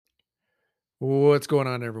What's going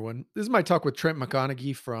on, everyone? This is my talk with Trent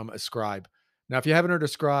McConaghy from Ascribe. Now, if you haven't heard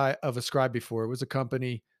Ascribe before, it was a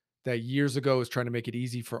company that years ago was trying to make it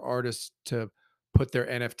easy for artists to put their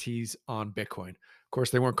NFTs on Bitcoin. Of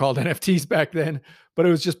course, they weren't called NFTs back then, but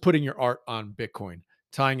it was just putting your art on Bitcoin,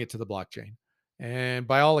 tying it to the blockchain. And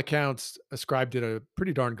by all accounts, Ascribe did a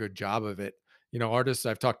pretty darn good job of it. Artists,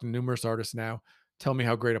 I've talked to numerous artists now, tell me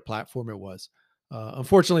how great a platform it was.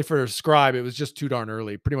 Unfortunately for Ascribe, it was just too darn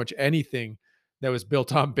early. Pretty much anything that was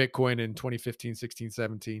built on Bitcoin in 2015, 16,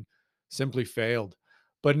 17 simply failed.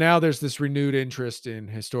 But now there's this renewed interest in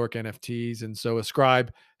historic NFTs. And so Ascribe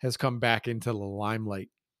has come back into the limelight,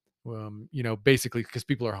 basically because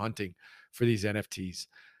people are hunting for these NFTs.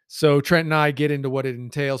 So Trent and I get into what it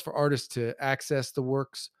entails for artists to access the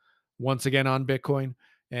works once again on Bitcoin.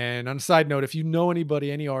 And on a side note, if you know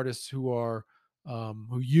anybody, any artists who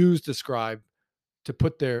use Ascribe to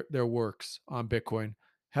put their works on Bitcoin,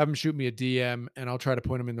 have them shoot me a DM and I'll try to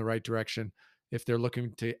point them in the right direction if they're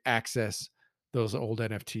looking to access those old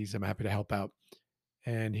NFTs. I'm happy to help out.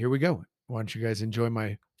 And here we go. Why don't you guys enjoy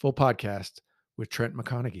my full podcast with Trent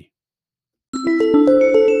McConaghy?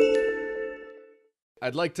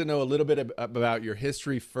 I'd like to know a little bit about your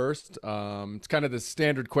history first. It's kind of the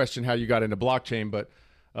standard question how you got into blockchain, but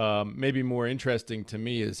maybe more interesting to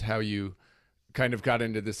me is how you kind of got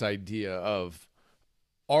into this idea of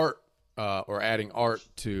art or adding art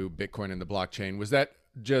to Bitcoin and the blockchain. Was that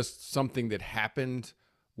just something that happened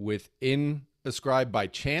within Ascribe by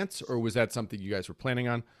chance, or was that something you guys were planning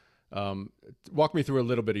on? Walk me through a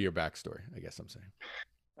little bit of your backstory, I guess I'm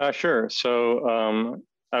saying. Sure. So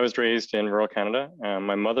I was raised in rural Canada.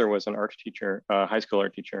 My mother was an art teacher, high school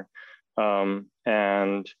art teacher. And,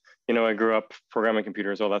 I grew up programming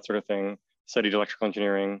computers, all that sort of thing, studied electrical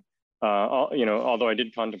engineering. Although I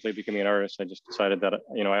did contemplate becoming an artist, I just decided that,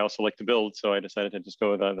 I also like to build. So I decided to just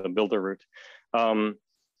go the builder route.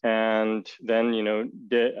 And then,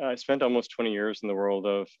 I spent almost 20 years in the world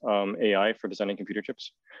of AI for designing computer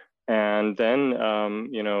chips. And then,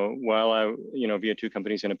 while I, via two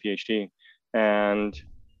companies and a PhD. And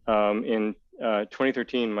in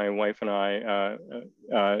 2013, my wife and I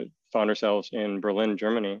found ourselves in Berlin,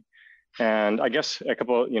 Germany. And I guess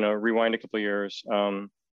rewind a couple of years.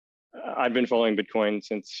 I've been following Bitcoin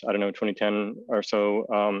since, I don't know, 2010 or so,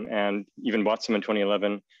 and even bought some in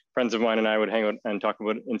 2011. Friends of mine and I would hang out and talk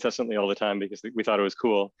about it incessantly all the time because we thought it was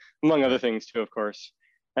cool, among other things too, of course.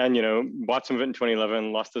 And, bought some of it in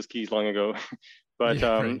 2011, lost those keys long ago. But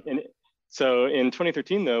Yeah, right. so in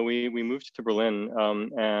 2013, though, we moved to Berlin.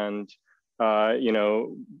 And,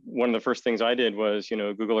 one of the first things I did was,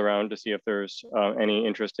 Google around to see if there's any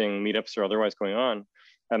interesting meetups or otherwise going on.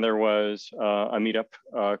 And there was a meetup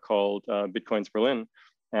called Bitcoins Berlin,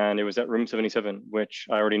 and it was at Room 77, which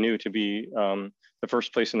I already knew to be the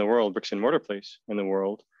first place in the world, bricks and mortar place in the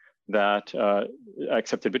world that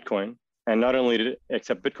accepted Bitcoin. And not only did it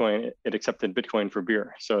accept Bitcoin, it accepted Bitcoin for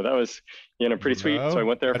beer. So that was, pretty sweet. So I Bro,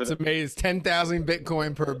 went there for that's the. amazing. 10,000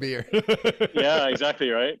 Bitcoin per beer. Yeah, exactly,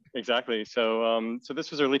 right, exactly. So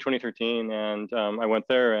this was early 2013, and I went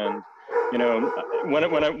there, and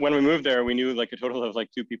when we moved there, we knew like a total of like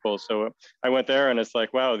two people. So I went there, and it's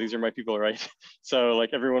like, wow, these are my people, right? So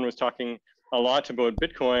like everyone was talking a lot about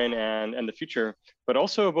Bitcoin and the future, but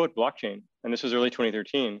also about blockchain. And this was early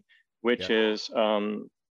 2013, which Yeah. is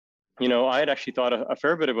I had actually thought a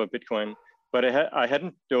fair bit about Bitcoin, but I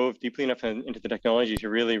hadn't dove deeply enough into the technology to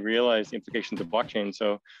really realize the implications of blockchain.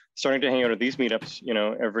 So starting to hang out at these meetups,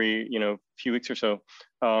 every, few weeks or so,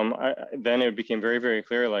 then it became very, very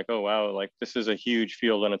clear, like, oh, wow, like this is a huge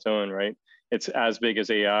field on its own, right? It's as big as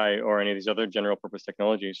AI or any of these other general purpose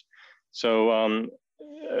technologies. So,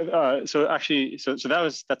 that's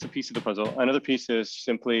a piece of the puzzle. Another piece is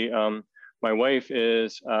simply, my wife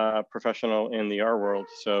is a professional in the art world.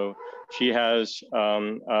 So she has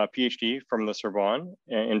a PhD from the Sorbonne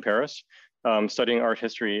in Paris, studying art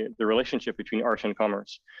history, the relationship between art and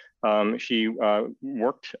commerce. She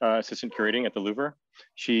worked assistant curating at the Louvre.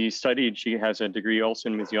 She has a degree also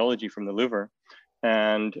in museology from the Louvre.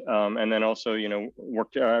 And then also,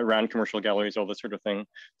 worked around commercial galleries, all this sort of thing,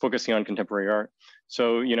 focusing on contemporary art.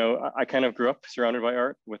 So, I kind of grew up surrounded by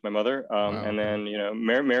art with my mother, Wow. and Okay.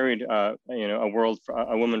 then, married, a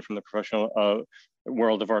woman from the professional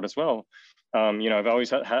world of art as well. I've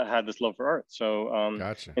always had this love for art. So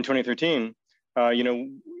Gotcha. in 2013,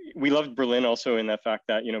 we loved Berlin also in that fact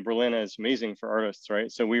that, Berlin is amazing for artists,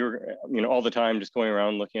 right? So we were, all the time just going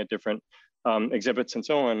around looking at different exhibits and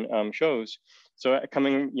so on, shows. So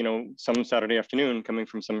coming, some Saturday afternoon, coming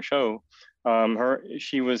from some show,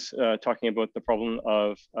 she was talking about the problem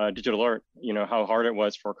of digital art, how hard it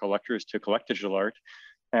was for collectors to collect digital art.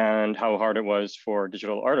 and how hard it was for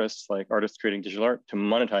digital artists, like artists creating digital art, to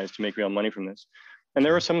monetize, to make real money from this. And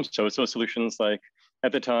there were Sure. some so-so solutions, like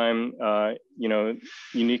at the time,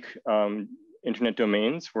 unique internet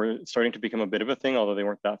domains were starting to become a bit of a thing, although they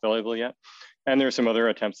weren't that valuable yet. And there were some other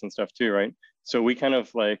attempts and stuff too, right? So we kind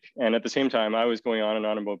of like, and at the same time, I was going on and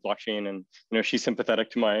on about blockchain, and she's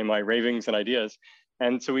sympathetic to my ravings and ideas.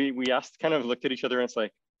 And so we asked, kind of looked at each other, and it's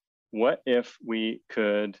like, what if we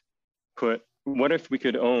could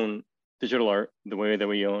own digital art the way that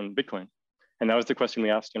we own Bitcoin? And that was the question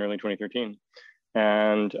we asked in early 2013.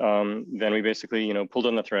 And then we basically, pulled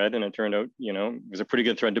on the thread, and it turned out, it was a pretty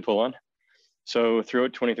good thread to pull on. So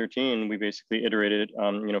throughout 2013, we basically iterated,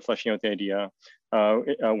 fleshing out the idea,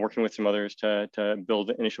 working with some others to build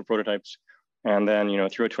the initial prototypes. And then,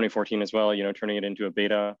 throughout 2014 as well, turning it into a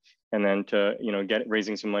beta, and then to,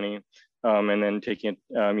 raising some money, and then taking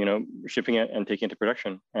it, shipping it and taking it to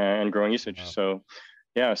production and growing usage. Wow. So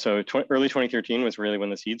yeah, so early 2013 was really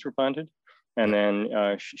when the seeds were planted, and Yep.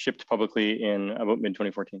 then shipped publicly in about mid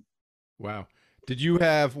 2014. Wow. Did you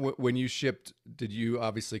have, when you shipped, did you,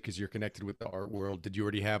 obviously, because you're connected with the art world, did you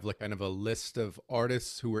already have like kind of a list of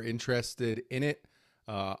artists who were interested in it?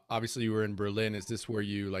 Obviously you were in Berlin. Is this where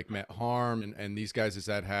you like met Harm and these guys? Is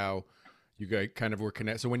that how you guys kind of were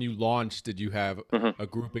connected? So when you launched, did you have Mhm. a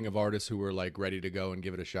grouping of artists who were like ready to go and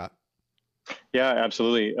give it a shot? Yeah,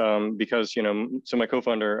 absolutely. Because so my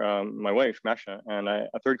co-founder, my wife Masha, and a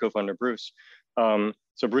third co-founder Bruce.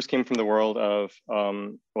 So Bruce came from the world of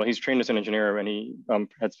well, he's trained as an engineer, and he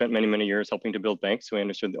had spent many years helping to build banks, so he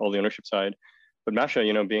understood all the ownership side. But Masha,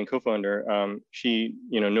 being co-founder, she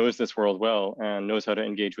knows this world well and knows how to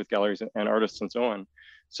engage with galleries and artists and so on.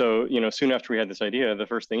 So soon after we had this idea, the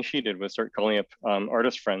first thing she did was start calling up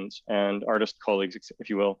artist friends and artist colleagues, if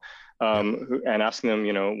you will, Yep. and asking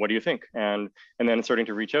them, what do you think? And then starting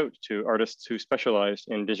to reach out to artists who specialized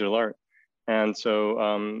in digital art. And so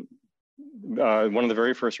one of the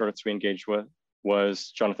very first artists we engaged with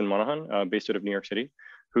was Jonathan Monahan, based out of New York City,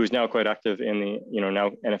 who's now quite active in the now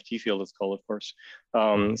NFT field, it's called, of course.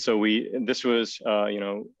 Mhm. So this was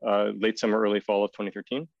late summer, early fall of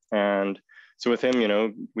 2013, and so with him,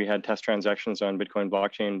 we had test transactions on Bitcoin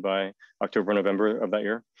blockchain by October, November of that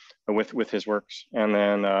year, with his works. And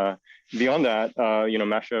then beyond that,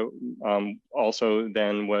 Masha also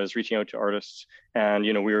then was reaching out to artists, and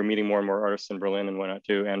we were meeting more and more artists in Berlin and whatnot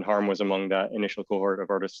too. And Harm was among that initial cohort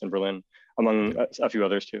of artists in Berlin, among Yep. a few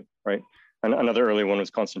others too, right? And another early one was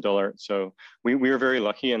Constant Art. So we were very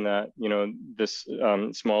lucky in that, this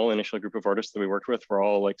small initial group of artists that we worked with were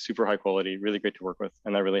all like super high quality, really great to work with.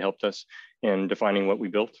 And that really helped us in defining what we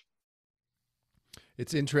built.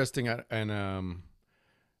 It's interesting. And,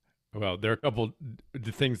 well, there are a couple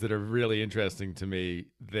things that are really interesting to me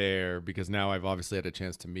there because now I've obviously had a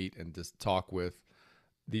chance to meet and just talk with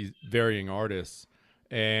these varying artists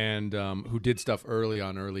and who did stuff early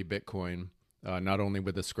Bitcoin, not only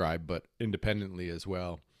with Ascribe but independently as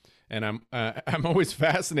well. And I'm always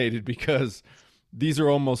fascinated because these are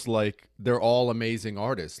almost like they're all amazing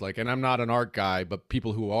artists. Like, and I'm not an art guy, but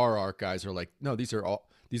people who are art guys are like, no, these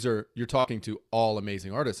are you're talking to all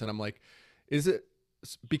amazing artists, and I'm like, is it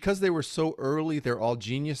because they were so early, they're all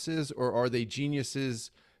geniuses, or are they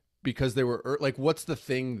geniuses because they were like, what's the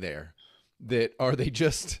thing there? That are they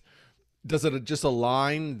just does it just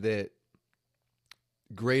align that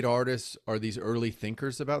great artists are these early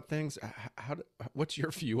thinkers about things? What's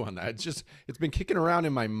your view on that? It's been kicking around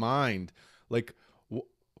in my mind. Like,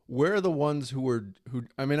 where are the ones who?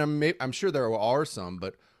 I mean, I'm sure there are some,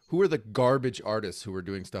 but who are the garbage artists who are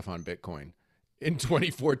doing stuff on Bitcoin in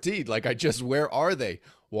 2014? Like, where are they?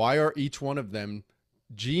 Why are each one of them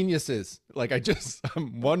geniuses? Like,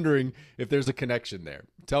 I'm wondering if there's a connection there.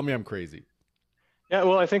 Tell me I'm crazy. Yeah,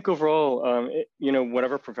 well, I think overall,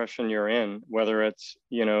 whatever profession you're in, whether it's,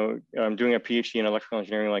 doing a PhD in electrical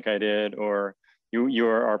engineering like I did, or you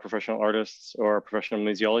are professional artists or a professional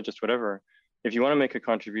museologist, whatever, if you want to make a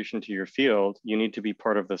contribution to your field, you need to be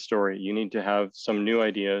part of the story. You need to have some new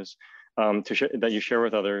ideas that you share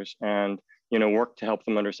with others, and work to help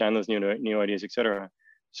them understand those new ideas, etc.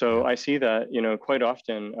 So Yeah. I see that quite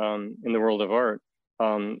often in the world of art,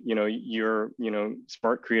 you're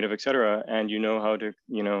smart, creative, etc., and you know how to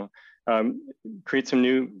create some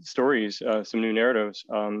new stories, some new narratives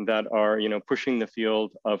that are pushing the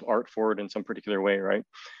field of art forward in some particular way, right?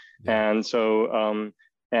 Yeah. And so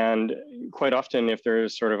and quite often, if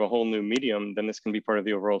there's sort of a whole new medium, then this can be part of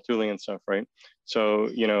the overall tooling and stuff, right? So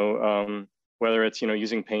whether it's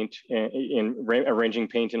using paint arranging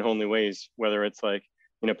paint in whole new ways, whether it's like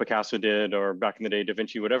Picasso did, or back in the day Da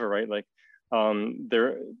Vinci, whatever, right? Like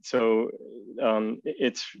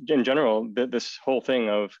It's in general this whole thing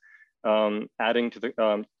of adding to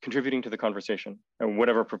the contributing to the conversation,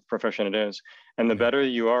 whatever profession it is. And the Yeah. better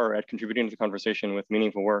you are at contributing to the conversation with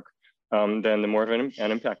meaningful work, then the more of an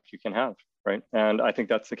impact you can have, right? And I think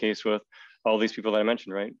that's the case with all these people that I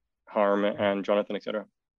mentioned, right? Harm and Jonathan, et cetera.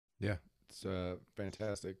 Yeah, it's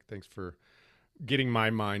fantastic. Thanks for getting my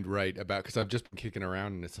mind right about, because I've just been kicking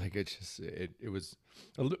around and it's like it was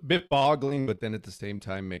a bit boggling, but then at the same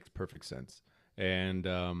time makes perfect sense and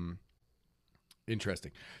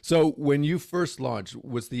interesting. So when you first launched,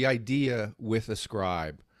 was the idea with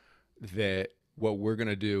Ascribe that what we're going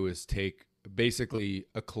to do is take basically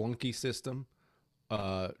a clunky system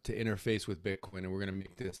to interface with Bitcoin, and we're going to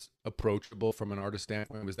make this approachable from an artist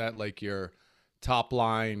standpoint? Was that like your top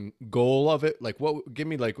line goal of it? Like, what? Give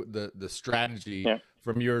me like the strategy Yeah,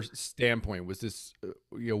 from your standpoint. Was this,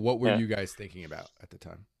 what were yeah. you guys thinking about at the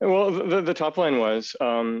time? Well, the top line was,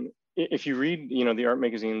 if you read, the art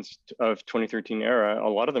magazines of 2013 era, a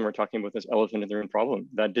lot of them are talking about this elephant in the room problem,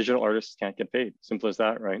 that digital artists can't get paid. Simple as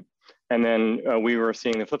that, right? And then we were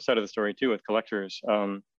seeing the flip side of the story too with collectors.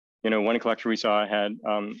 One collector we saw had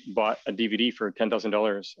bought a DVD for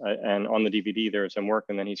 $10,000, and on the DVD there was some work,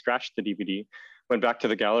 and then he scratched the DVD, went back to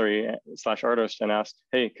the gallery slash artist and asked,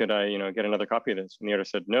 "Hey, could I, get another copy of this?" And the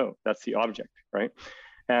artist said, "No, that's the object, right?"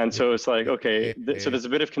 And so it's like, okay, so there's a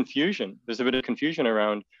bit of confusion. There's a bit of confusion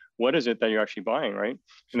around what is it that you're actually buying, right?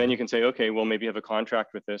 And then you can say, okay, well, maybe you have a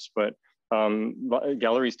contract with this, but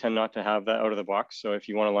galleries tend not to have that out of the box. So if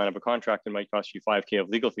you want to line up a contract, it might cost you 5K of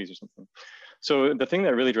legal fees or something. So the thing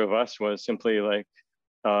that really drove us was simply like,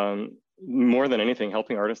 more than anything,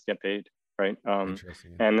 helping artists get paid, right?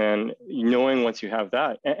 Interesting. And then knowing once you have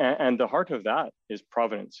that, and the heart of that is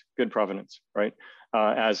provenance, good provenance, right?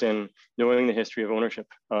 As in knowing the history of ownership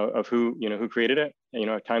of who created it, a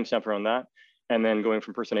timestamp around that, and then going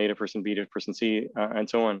from person A to person B to person C, and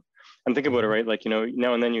so on. And think about it, right? Like,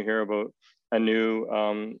 now and then you hear about a new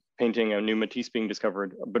painting, a new Matisse being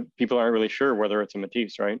discovered, but people aren't really sure whether it's a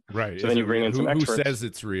Matisse, right? Right. So Is then it you bring real? in some Who experts. says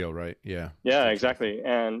it's real, right? Yeah. Yeah, exactly.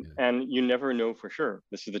 And Yeah. and you never know for sure.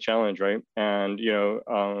 This is the challenge, right? And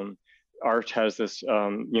art has this,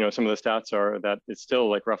 some of the stats are that it's still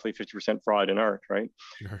like roughly 50% fraud in art, right?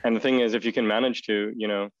 Sure. And the thing is, if you can manage to,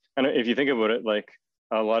 and if you think about it, like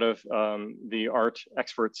a lot of the art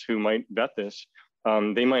experts who might vet this,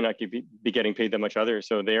 they might not be getting paid that much either.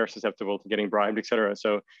 So they are susceptible to getting bribed, et cetera.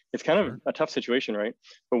 So it's kind of a tough situation, right?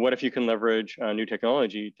 But what if you can leverage new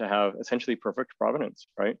technology to have essentially perfect provenance,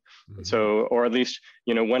 right? Mm-hmm. So, or at least,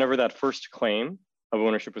 whenever that first claim of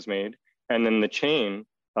ownership was made, and then the chain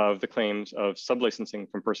of the claims of sublicensing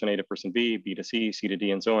from person A to person B, B to C, C to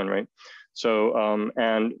D, and so on, right? So,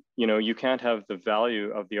 and you can't have the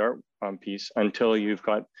value of the art piece until you've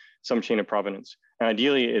got some chain of provenance. And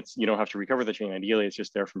ideally, you don't have to recover the chain. Ideally, it's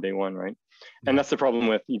just there from day one, right? Yeah. And that's the problem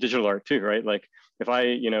with digital art too, right? Like if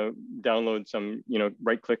I, download some,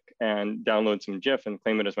 right click and download some GIF and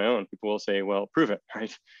claim it as my own, people will say, well, prove it,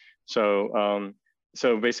 right? So,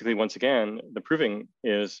 so basically, once again, the proving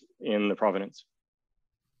is in the provenance.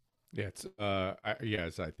 Yeah, it's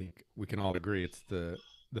yes, I think we can all agree it's the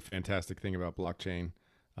fantastic thing about blockchain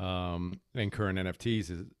and current NFTs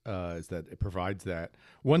is that it provides that.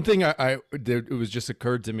 One thing it was just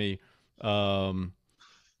occurred to me,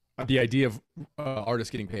 the idea of artists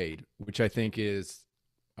getting paid, which I think is,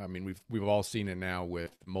 I mean, we've all seen it now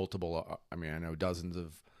with multiple. I mean, I know dozens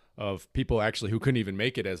of people actually who couldn't even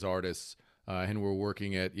make it as artists and were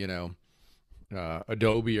working at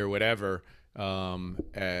Adobe or whatever,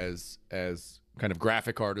 as kind of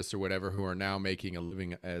graphic artists or whatever, who are now making a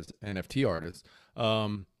living as NFT artists,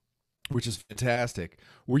 which is fantastic.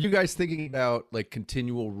 Were you guys thinking about like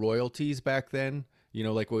continual royalties back then?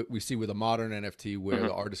 Like what we see with a modern NFT, where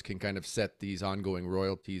the artist can kind of set these ongoing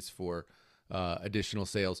royalties for additional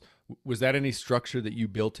sales. Was that any structure that you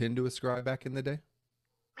built into Ascribe back in the day?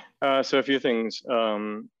 So a few things.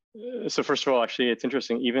 So first of all, actually, it's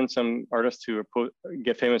interesting. Even some artists who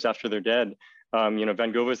get famous after they're dead,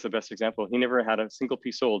 Van Gogh is the best example. He never had a single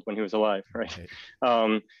piece sold when he was alive, right?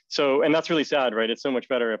 So, and that's really sad, right? It's so much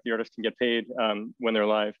better if the artist can get paid when they're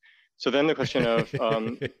alive. So then the question of,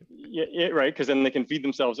 right, because then they can feed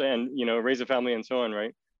themselves and raise a family and so on,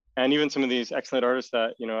 right? And even some of these excellent artists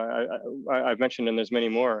that I've mentioned, and there's many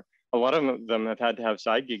more. A lot of them have had to have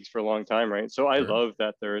side gigs for a long time, right? So I love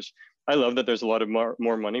that there's I love that there's a lot of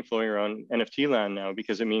more money flowing around NFT land now,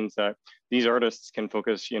 because it means that these artists can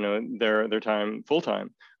focus, their time full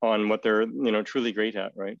time on what they're, truly great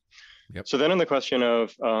at, right? Yep. So then on the question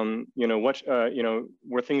of, were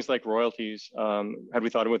things like royalties, had we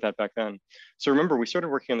thought about that back then? So remember, we started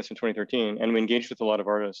working on this in 2013, and we engaged with a lot of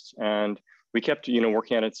artists, and we kept,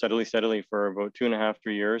 working at it steadily for about 2.5,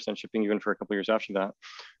 3 years, and shipping even for a couple of years after that.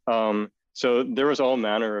 So there was all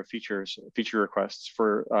manner of feature requests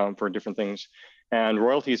for different things, and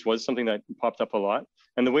royalties was something that popped up a lot.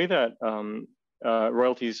 And the way that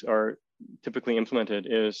royalties are typically implemented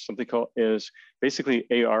is basically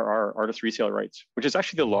ARR, artist resale rights, which is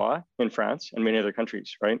actually the law in France and many other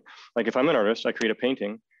countries, right? Like if I'm an artist, I create a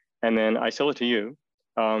painting, and then I sell it to you.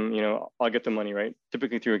 I'll get the money, right?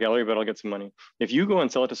 Typically through a gallery, but I'll get some money. If you go and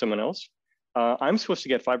sell it to someone else, I'm supposed to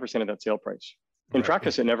get 5% of that sale price. In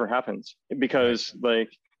practice, it never happens because,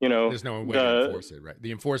 there's no way to enforce it, right?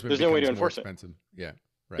 The enforcement there's no way to becomes more enforce it. expensive. Yeah.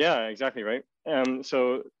 Right. Yeah, exactly, right. And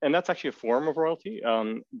that's actually a form of royalty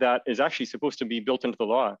that is actually supposed to be built into the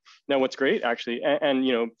law. Now, what's great actually, and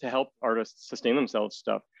to help artists sustain themselves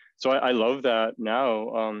stuff. So I love that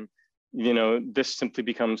now. This simply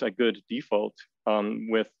becomes a good default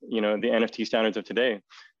with the NFT standards of today.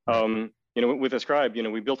 Right. With Ascribe,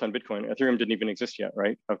 we built on Bitcoin. Ethereum didn't even exist yet,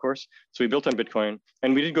 right? Of course. So we built on Bitcoin,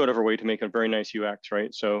 and we did go out of our way to make a very nice UX,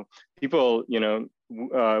 right? So people,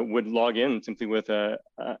 would log in simply with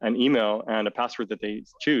an email and a password that they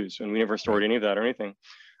choose, and we never stored any of that or anything.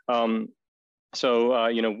 We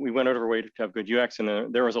went out of our way to have good UX,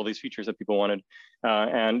 and there was all these features that people wanted,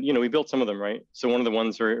 and we built some of them, right? So one of the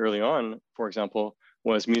ones very early on, for example,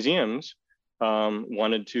 was museums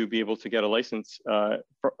wanted to be able to get a license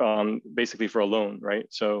basically for a loan, right?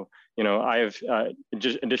 So, I have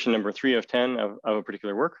edition number 3 of 10 of a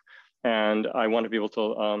particular work, and I want to be able to,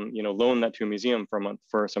 loan that to a museum for a month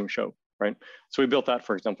for some show, right? So we built that,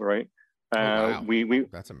 for example, right? Wow. We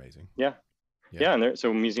That's amazing. Yeah. And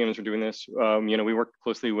so museums are doing this. We worked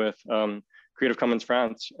closely with Creative Commons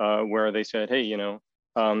France, where they said, hey,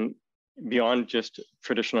 beyond just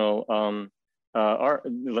traditional art,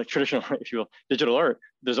 like traditional, if you will, digital art,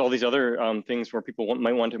 there's all these other things where people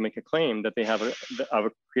might want to make a claim that they have a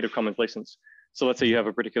Creative Commons license. So let's say you have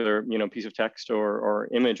a particular, piece of text or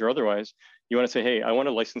image or otherwise, you want to say, hey, I want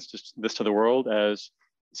to license this to the world as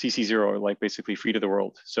CC0, like basically free to the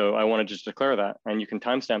world. So I want to just declare that, and you can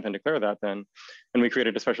timestamp and declare that then. And we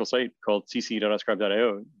created a special site called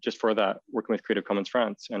cc.ascribe.io just for that, working with Creative Commons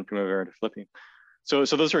France and Primavera de Filippi. So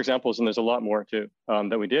those are examples, and there's a lot more too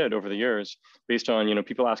that we did over the years based on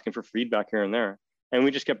people asking for feedback here and there, and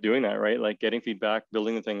we just kept doing that, right? Like getting feedback,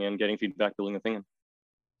 building the thing in, getting feedback, building the thing in.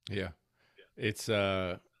 Yeah, it's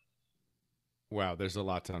wow. There's a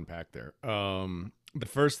lot to unpack there. The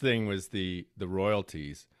first thing was the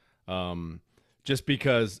royalties, just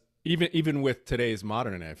because even with today's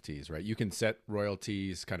modern NFTs, right? You can set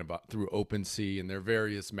royalties kind of through OpenSea, and there are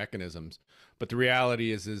various mechanisms, but the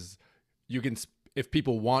reality is you can. If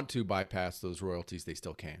people want to bypass those royalties, they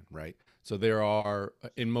still can, right? So there are,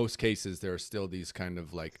 in most cases, there are still these kind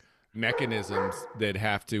of like mechanisms that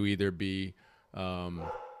have to either be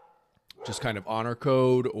just kind of honor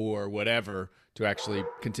code or whatever to actually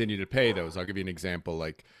continue to pay those. I'll give you an example,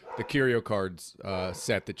 like the Curio Cards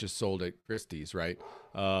set that just sold at Christie's, right?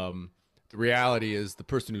 The reality is the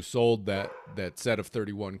person who sold that set of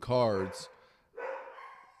 31 cards,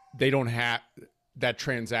 they don't have that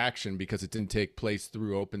transaction because it didn't take place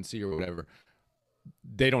through OpenSea or whatever.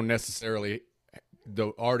 They don't necessarily,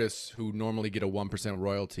 the artists who normally get a 1%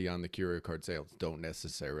 royalty on the Curio Card sales don't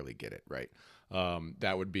necessarily get it, right?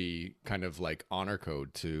 That would be kind of like honor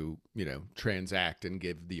code to, transact and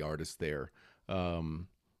give the artist their,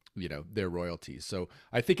 their royalties. So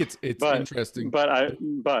I think it's interesting. But I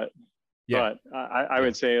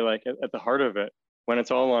would say, like, at the heart of it, when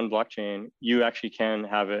it's all on blockchain, you actually can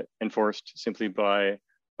have it enforced simply by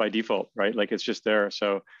default, right? Like it's just there.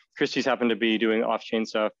 So Christie's happened to be doing off-chain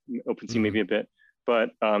stuff, OpenSea maybe a bit,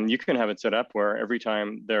 but you can have it set up where every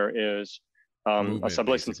time there is a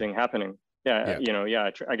sub-licensing happening, I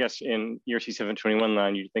guess in ERC 721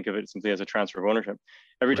 line, you think of it simply as a transfer of ownership.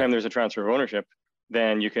 Every time there's a transfer of ownership,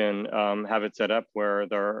 then you can have it set up where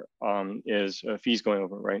there is fees going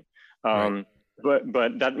over, right?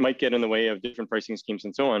 But that might get in the way of different pricing schemes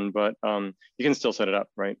and so on, but you can still set it up,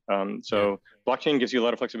 right? Blockchain gives you a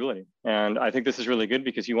lot of flexibility. And I think this is really good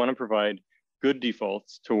because you want to provide good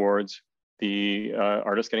defaults towards the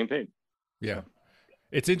artist getting paid. Yeah.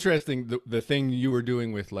 It's interesting, the thing you were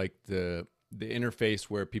doing with like the interface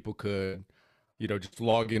where people could, just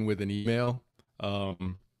log in with an email.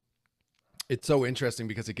 It's so interesting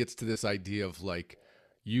because it gets to this idea of like,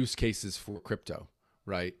 use cases for crypto,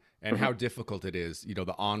 right? And Hmm. how difficult it is,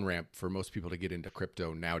 the on ramp for most people to get into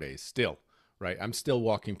crypto nowadays, still, right? I'm still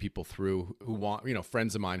walking people through who want,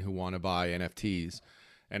 friends of mine who want to buy NFTs.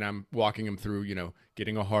 And I'm walking them through,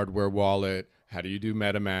 getting a hardware wallet, how do you do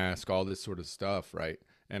MetaMask, all this sort of stuff, right?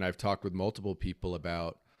 And I've talked with multiple people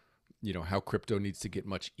about, how crypto needs to get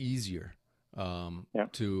much easier Yeah.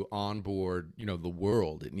 to onboard, the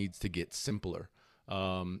world. It needs to get simpler.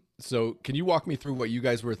 So can you walk me through what you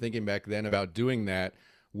guys were thinking back then about doing that,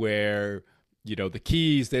 where, the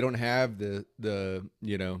keys, they don't have the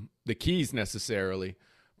keys necessarily,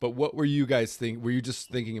 but what were you guys think? Were you just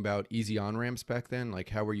thinking about easy on ramps back then? Like,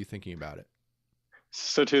 how were you thinking about it?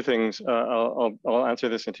 So two things. I'll answer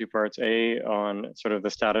this in two parts. A, on sort of the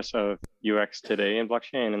status of UX today in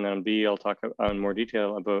blockchain, and then B, I'll talk in more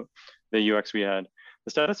detail about the UX we had.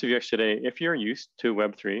 The status of UX today, if you're used to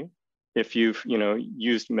Web3, if you've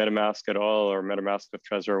used MetaMask at all or MetaMask with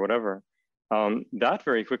Trezor or whatever, that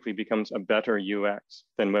very quickly becomes a better UX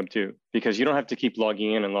than Web2 because you don't have to keep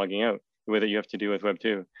logging in and logging out the way that you have to do with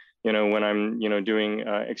Web2. When I'm doing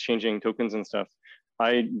exchanging tokens and stuff,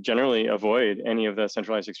 I generally avoid any of the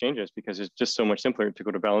centralized exchanges because it's just so much simpler to go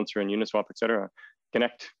to Balancer and Uniswap, et cetera.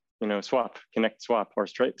 Connect, swap, connect, swap, or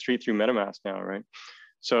straight through MetaMask now, right?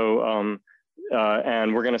 So,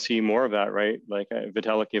 and we're going to see more of that, right? Like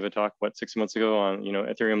Vitalik gave a talk, 6 months ago on,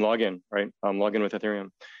 Ethereum login, right? Login with Ethereum.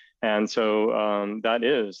 And so that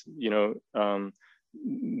is,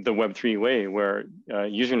 the Web3 way where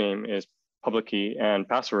username is public key and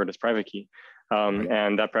password is private key. Right.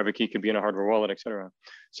 And that private key could be in a hardware wallet, et cetera.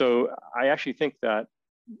 So I actually think that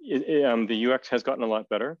the UX has gotten a lot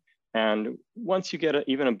better. And once you get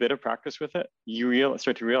even a bit of practice with it, you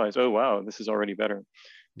start to realize, oh, wow, this is already better.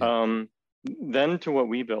 Yeah. Um, then to what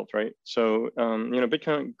we built, right? So,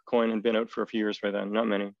 Bitcoin had been out for a few years by then, not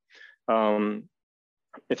many. Um,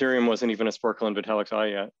 Ethereum wasn't even a sparkle in Vitalik's eye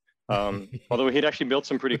yet. Although he'd actually built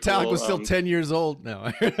some pretty Vitalik cool was still 10 years old now.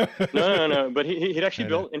 no. But he'd actually I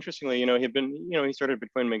know. built, interestingly, he'd been, he started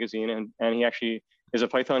Bitcoin Magazine and he actually is a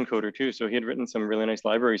Python coder too. So he had written some really nice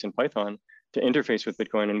libraries in Python to interface with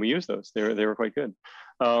Bitcoin, and we used those. They were quite good.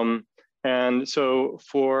 And so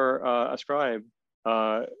for Ascribe,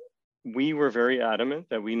 we were very adamant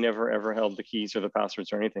that we never ever held the keys or the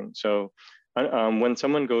passwords or anything. So when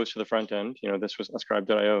someone goes to the front end, this was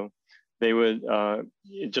ascribe.io, they would,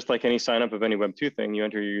 just like any sign up of any Web2 thing, you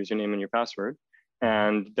enter your username and your password. Mhm.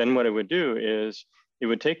 And then what it would do is it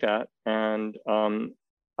would take that and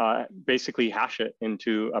basically hash it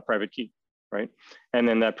into a private key, right? And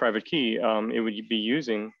then that private key, it would be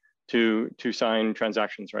using to sign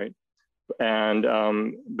transactions, right? And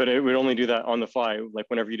but it would only do that on the fly. Like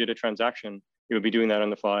whenever you did a transaction, it would be doing that on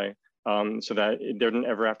the fly, so that it didn't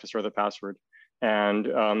ever have to store the password. And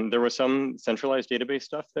there was some centralized database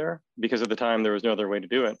stuff there because at the time there was no other way to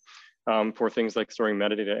do it, for things like storing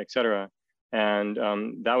metadata, et cetera. And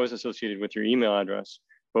that was associated with your email address.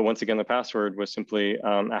 But once again, the password was simply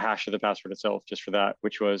a hash of the password itself, just for that,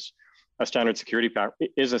 which was a standard security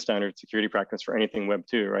is a standard security practice for anything Web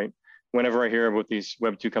 2, right? Whenever I hear about these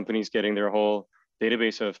Web 2 companies getting their whole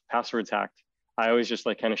database of passwords hacked, I always just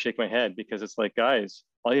like kind of shake my head because it's like, guys,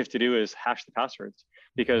 all you have to do is hash the passwords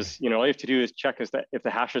because all you have to do is check if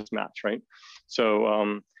the hashes match, right?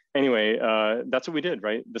 So anyway, that's what we did,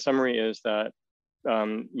 right? The summary is that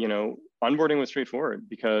onboarding was straightforward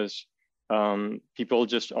because people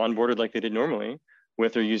just onboarded like they did normally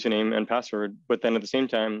with their username and password, but then at the same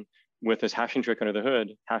time, with this hashing trick under the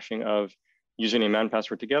hood, hashing of username and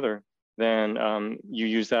password together, then you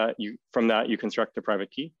use that. From that you construct a private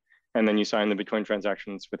key, and then you sign the Bitcoin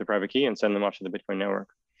transactions with the private key and send them off to the Bitcoin network.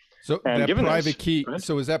 So And that given private this, key, go ahead.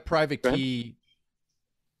 so is that private Go ahead. key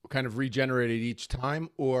kind of regenerated each time,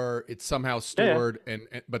 or it's somehow Yeah, yeah. stored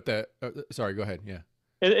but the sorry, go ahead. Yeah.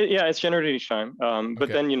 Yeah, it's generated each time. But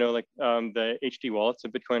Okay. then, like the HD wallets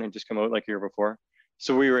of Bitcoin had just come out like a year before.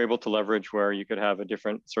 So we were able to leverage where you could have a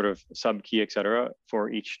different sort of sub key, et cetera, for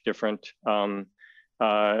each different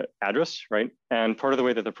address, right? And part of the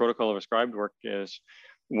way that the protocol of Ascribe worked is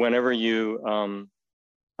whenever you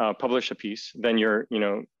publish a piece, then you're,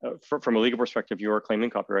 from a legal perspective, you're claiming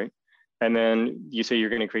copyright. And then you say you're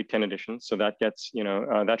going to create 10 editions. So that gets,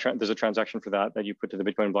 there's a transaction for that you put to the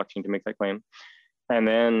Bitcoin blockchain to make that claim. And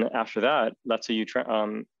then after that, let's say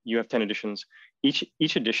you have 10 editions.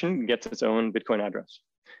 Each edition gets its own Bitcoin address.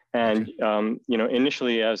 And Gotcha.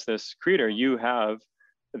 initially, as this creator, you have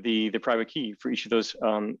the private key for each of those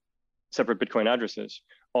separate Bitcoin addresses,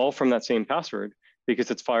 all from that same password, because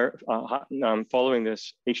it's following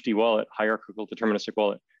this HD wallet, hierarchical deterministic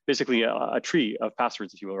wallet, basically a tree of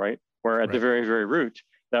passwords, if you will, right? Where at the Right. very, very root,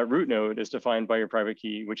 that root node is defined by your private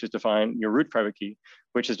key, which is defined your root private key,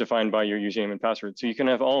 which is defined by your username and password. So you can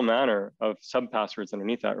have all manner of sub passwords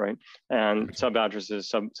underneath that, right? And Gotcha. sub addresses,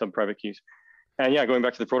 sub private keys. And yeah, going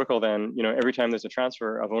back to the protocol, then every time there's a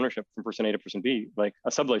transfer of ownership from person A to person B, like a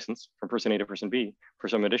sublicense from person A to person B for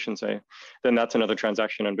some addition, say, then that's another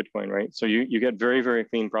transaction on Bitcoin, right? So you get very, very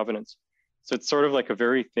clean provenance. So it's sort of like a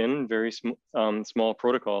very thin, very small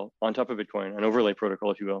protocol on top of Bitcoin, an overlay protocol,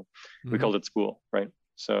 if you will. We Hmm. called it Spool, right?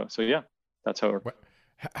 So yeah, that's how it worked.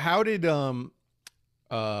 How did the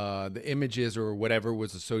images or whatever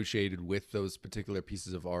was associated with those particular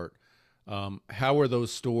pieces of art, how were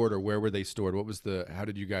those stored, or where were they stored? What was the how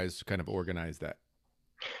did you guys kind of organize that?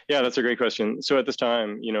 Yeah, that's a great question. So at this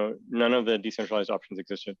time, none of the decentralized options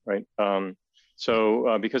existed, right? Right.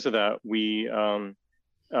 Because of that, we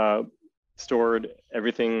uh, stored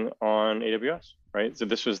everything on AWS, right? So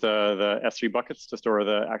this was the S3 buckets to store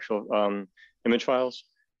the actual image files,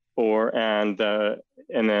 and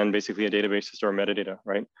then basically a database to store metadata,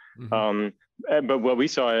 right? Hmm. Um, but what we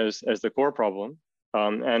saw as the core problem,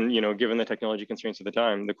 and given the technology constraints at the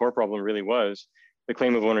time, the core problem really was the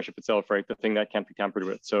claim of ownership itself, right? The thing that can't be tampered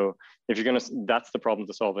with. So if you're that's the problem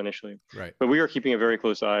to solve initially. Right. But we are keeping a very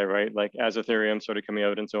close eye, right? Like as Ethereum started coming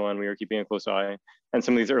out and so on, we were keeping a close eye, and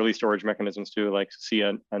some of these early storage mechanisms too, like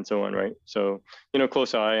SIA and so on, Right. right? So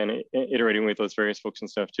close eye and iterating with those various folks and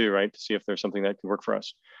stuff too, right? To see if there's something that could work for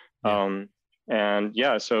us. Yeah. And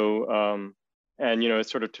yeah, and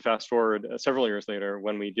it's sort of to fast forward several years later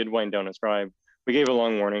when we did wind down Ascribe, we gave a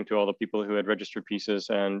long warning to all the people who had registered pieces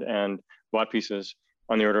and bought pieces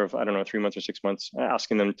on the order of, I don't know, 3 months or 6 months,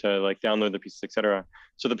 asking them to like download the pieces, etc.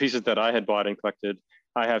 So the pieces that I had bought and collected,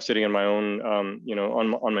 I have sitting on my own,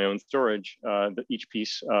 on my own storage, each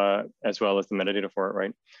piece, as well as the metadata for it,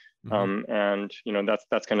 right? Hmm. And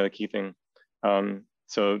that's kind of the key thing.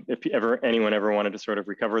 So if anyone ever wanted to sort of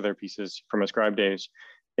recover their pieces from Ascribe days,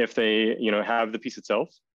 if they have the piece itself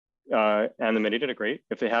and the metadata, great.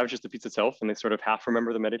 If they have just the piece itself and they sort of half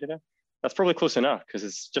remember the metadata, that's probably close enough because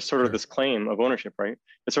it's just sort of Sure. this claim of ownership, right?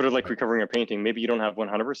 It's sort of like Right. recovering a painting. Maybe you don't have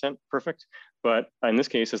 100% perfect, but in this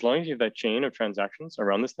case, as long as you have that chain of transactions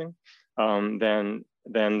around this thing, then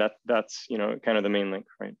that's kind of the main link,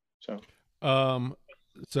 right? So Um,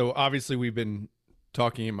 so obviously we've been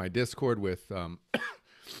talking in my Discord with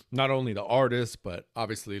not only the artists, but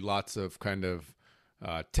obviously lots of kind of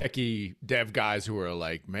techie dev guys who are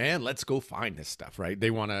like, man, let's go find this stuff, right?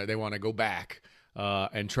 They wanna go back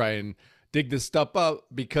and try and dig this stuff up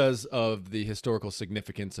because of the historical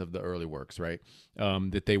significance of the early works, right?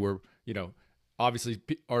 That they were, obviously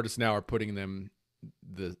artists now are putting them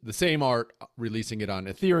the same art, releasing it on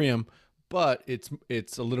Ethereum, but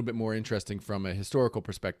it's a little bit more interesting from a historical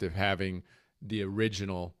perspective, having the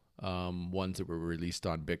original ones that were released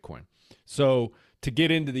on Bitcoin. So to get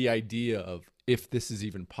into the idea of if this is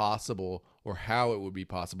even possible or how it would be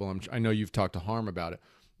possible, I know you've talked to Harm about it,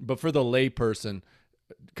 but for the layperson,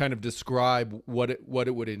 kind of describe what it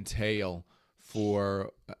would entail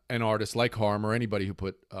for an artist like Harm or anybody who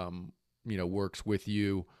put works with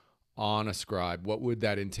you on Ascribe. What would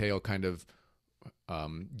that entail? Kind of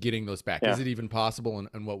getting those back. Is yeah. it even possible,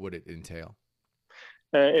 and what would it entail?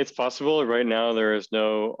 It's possible. Right now, there is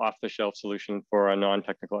no off-the-shelf solution for a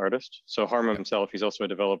non-technical artist. So Harm Yep. himself, he's also a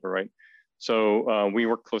developer, right? So we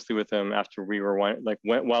worked closely with him after we were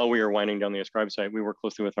while we were winding down the Ascribe site. We worked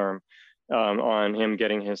closely with Harm on him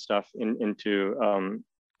getting his stuff into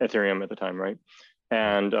Ethereum at the time, right? Right.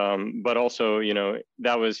 And but also,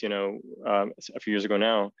 that was a few years ago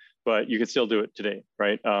now, but you could still do it today,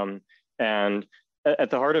 right? And at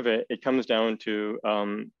the heart of it, it comes down to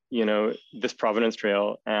this provenance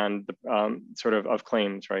trail and the sort of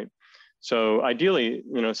claims, right? So ideally,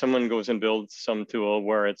 someone goes and builds some tool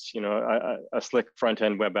where it's a slick front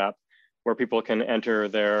end web app where people can enter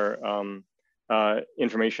their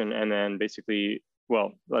information and then basically,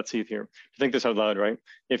 well, let's see here. To think this out loud, right?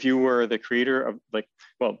 If you were the creator of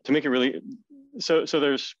to make it really, so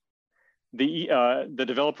there's the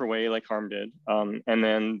developer way like Harm did, and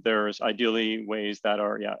then there's ideally ways that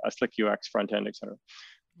are a slick UX front end, etc. Right.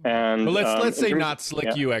 But And let's in say terms, not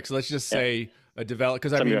slick yeah, UX. Let's just yeah, say a develop,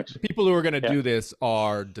 because I some mean UX, the people who are going to yeah, do this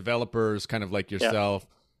are developers, kind of like yeah, yourself.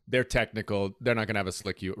 They're technical. They're not going to have a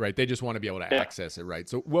slick U, right? They just want to be able to yeah, access it, right?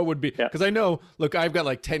 So what would be? yeah, Because I know, look, I've got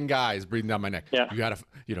like 10 guys breathing down my neck. yeah, You got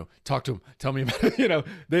to, talk to them. Tell me about,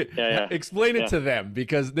 it, yeah, explain it yeah, to them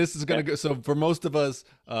because this is going yeah, to go. So for most of us,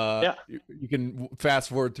 yeah, you can fast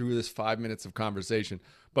forward through this 5 minutes of conversation.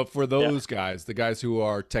 But for yeah, those guys, the guys who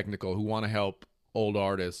are technical, who want to help old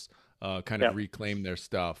artists kind yeah. of reclaim their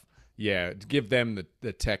stuff. Yeah, give them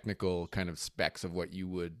the technical kind of specs of what you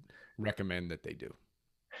would recommend that they do.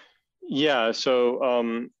 Yeah. So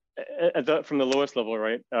from the lowest level,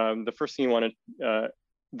 right? The first thing you want to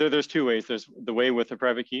there's two ways. There's the way with the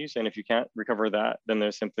private keys, and if you can't recover that, then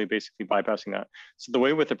there's simply basically bypassing that. So the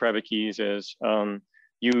way with the private keys is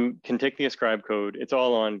you can take the Ascribe code. It's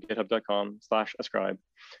all on github.com/ascribe,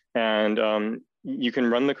 and you can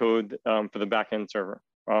run the code for the backend server,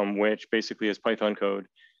 which basically is Python code,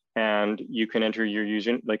 and you can enter your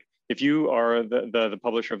user, like if you are the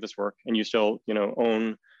publisher of this work and you still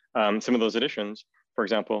own some of those editions, for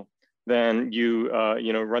example, then you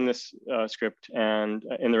run this script, and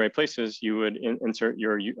in the right places you would insert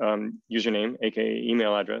your username, aka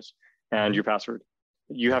email address, and Mhm. your password.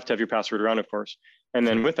 You Yep. have to have your password around, of course, and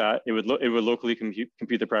then Sure. with that it would locally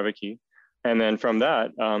compute the private key, and then from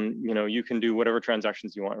that you can do whatever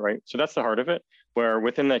transactions you want, right? So that's the heart of it, where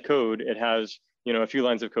within that code it has a few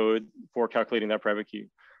lines of code for calculating that private key.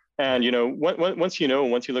 And Right. once you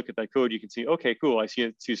look at that code, you can see, okay, cool, I see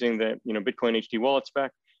it's using the Bitcoin HD wallet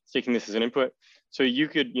spec, it's taking this as an input. So you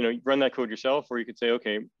could run that code yourself, or you could say,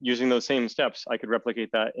 okay, using those same steps, I could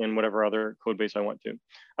replicate that in whatever other code base I want to.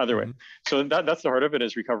 Either way. Mhm. So that's the heart of it,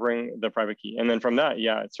 is recovering the private key. And then from that,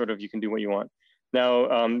 yeah, it's sort of, you can do what you want.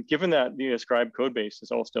 Now, given that the Ascribe code base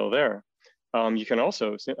is all still there, you can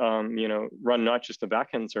also, run not just the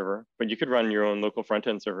backend server, but you could run your own local front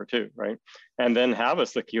end server too, right? And then have a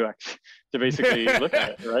slick UX to basically look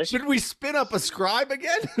at it, right? Should we spin up Ascribe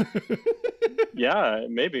again? Yeah,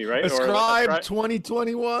 maybe, right? Or Ascribe Ascribe.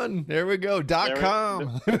 2021. There we go. Dot There,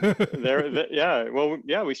 com. yeah. Well,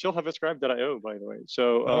 yeah, we still have Ascribe.io, by the way.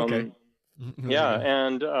 So, Okay. There we yeah, go.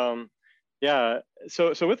 and yeah.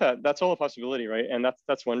 So with that, that's all a possibility, right? And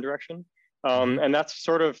that's one direction. Hmm. And that's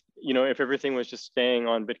sort of, if everything was just staying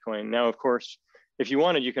on Bitcoin. Now, of course, if you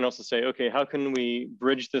wanted, you can also say, okay, how can we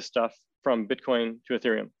bridge this stuff from Bitcoin to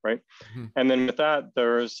Ethereum, right? Hmm. And then with that,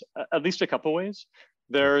 there's at least a couple ways.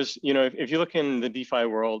 Sure. There's, if you look in the DeFi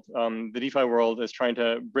world is trying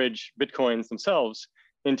to bridge Bitcoins themselves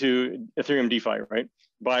into Ethereum DeFi, right?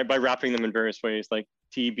 By wrapping them in various ways, like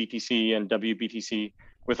TBTC and WBTC,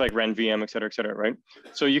 with like REN VM, et cetera, right?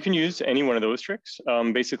 So you can use any one of those tricks,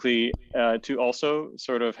 basically, to also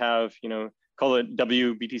sort of have, call it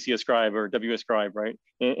WBTC Ascribe or W Ascribe, right?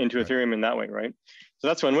 Into Right. Ethereum in that way, right? So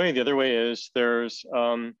that's one way. The other way is there's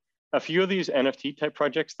a few of these NFT type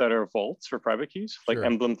projects that are vaults for private keys, like Sure.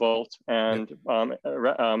 Emblem Vault Yep.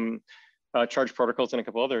 and Charge Protocols and a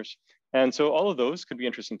couple others. And so all of those could be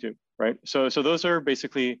interesting too, right? So those are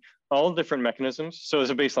basically all different mechanisms. So as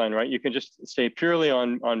a baseline, right, you can just stay purely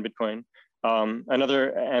on Bitcoin. Another,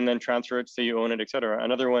 and then transfer it, say you own it, et cetera.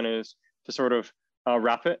 Another one is to sort of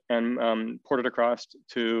wrap it and port it across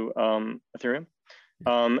to Ethereum.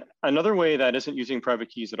 Another way that isn't using private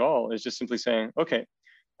keys at all is just simply saying, okay,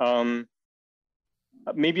 um,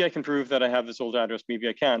 maybe I can prove that I have this old address, maybe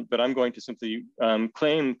I can't, but I'm going to simply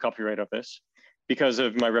claim copyright of this because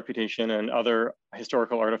of my reputation and other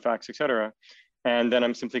historical artifacts, et cetera. And then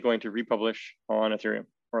I'm simply going to republish on Ethereum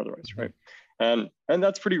or otherwise, Hmm. right? And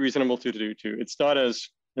that's pretty reasonable to do too. It's not as,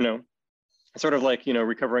 sort of like,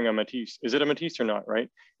 recovering a Matisse. Is it a Matisse or not, right?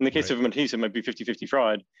 In the case Right. of a Matisse, it might be 50-50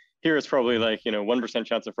 fraud. Here it's probably Mhm. like, 1%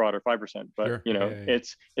 chance of fraud or 5%, but Sure. Yeah, yeah, yeah.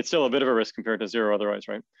 it's still a bit of a risk compared to zero otherwise,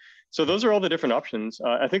 right? So Right. those are all the different options.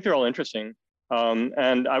 I think they're all interesting.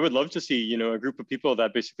 And I would love to see, a group of people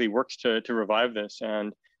that basically works to revive this,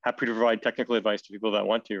 and happy to provide technical advice to people that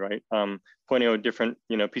want to, right? Pointing out different,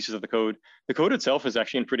 pieces of the code. The code itself is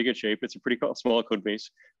actually in pretty good shape. It's a pretty small code base.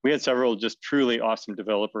 We had several just truly awesome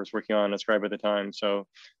developers working on Ascribe at the time. So,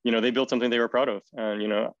 they built something they were proud of. And,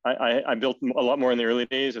 I built a lot more in the early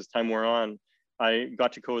days. As time wore on, I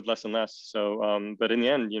got to code less and less. So, but in the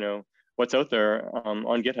end, what's out there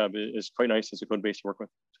on GitHub is quite nice as a code base to work with.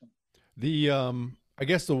 So. The I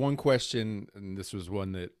guess the one question, and this was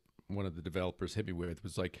one that one of the developers hit me with,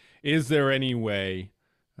 was like, is there any way,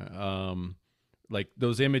 um, like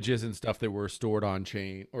those images and stuff that were stored on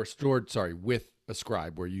chain or stored, sorry, with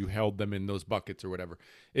Ascribe, where you held them in those buckets or whatever,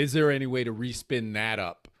 is there any way to respin that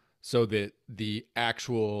up so that the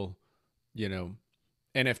actual, you know,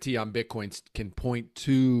 NFT on Bitcoin can point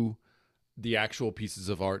to the actual pieces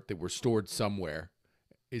of art that were stored somewhere?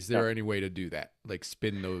 Is Yeah. there any way to do that? Like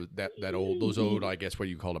spin those old, I guess what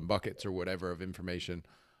you call them, buckets or whatever of information.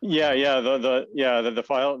 Yeah, Uh, yeah. The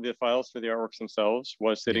files for the artworks themselves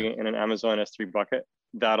was yeah. sitting in an Amazon S3 bucket.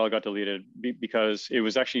 That all got deleted because it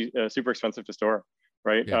was actually super expensive to store.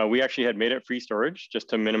 Right. Yeah. We actually had made it free storage just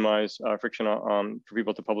to minimize friction for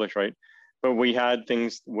people to publish. Right. But we had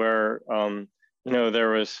things where there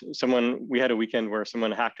was someone. We had a weekend where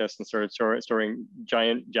someone hacked us and started storing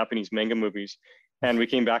giant Japanese manga movies And we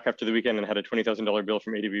came back after the weekend and had a $20,000 bill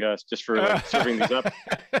from AWS just for like serving these up.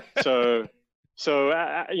 So,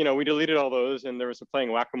 we deleted all those, and there was a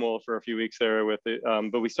playing whack-a-mole for a few weeks there with it.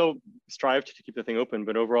 But we still strived to keep the thing open.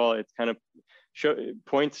 But overall, it kind of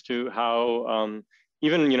points to how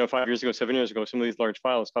even 5 years ago, 7 years ago, some of these large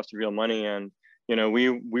files costed real money, and we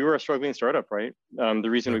were a struggling startup, right? The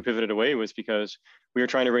reason we pivoted away was because we were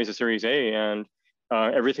trying to raise a Series A, and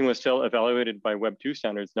everything was still evaluated by Web 2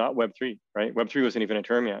 standards, not Web 3, right? Web 3 wasn't even a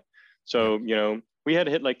term yet. So, we had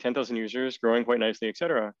to hit like 10,000 users, growing quite nicely, et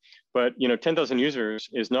cetera. But, 10,000 users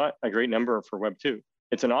is not a great number for Web 2.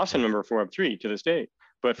 It's an awesome number for Web 3 to this day,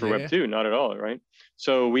 but for Web 2, not at all, right?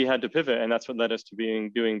 So we had to pivot, and that's what led us to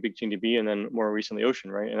doing Big DB, and then more recently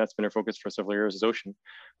Ocean, right? And that's been our focus for several years is Ocean.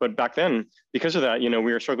 But back then, because of that, we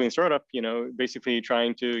were a struggling startup, basically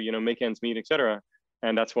trying to, make ends meet, et cetera.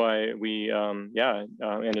 And that's why we,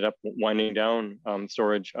 ended up winding down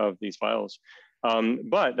storage of these files.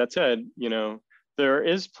 But that said, there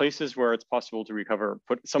is places where it's possible to recover,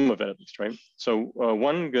 put some of it at least, right? So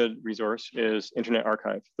one good resource is Internet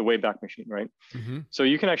Archive, the Wayback Machine, right? So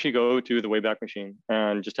you can actually go to the Wayback Machine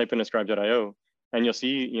and just type in ascribe.io, and you'll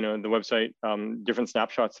see, the website, different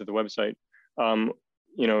snapshots of the website,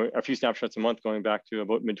 a few snapshots a month going back to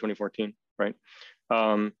about mid-2014, right?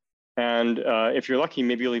 And if you're lucky,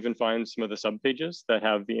 maybe you'll even find some of the sub pages that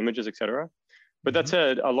have the images, et cetera. But that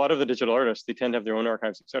said, a lot of the digital artists, they tend to have their own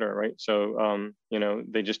archives, et cetera, right? So,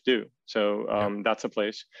 they just do. So that's a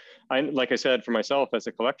place. Like I said, for myself, as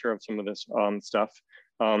a collector of some of this stuff,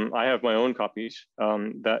 I have my own copies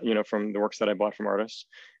that, from the works that I bought from artists,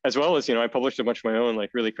 as well as, I published a bunch of my own, like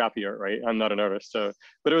really crappy art, right? I'm not an artist. So,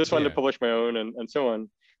 but it was fun to publish my own and so on.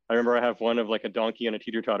 I remember I have one of like a donkey and a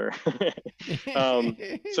teeter-totter.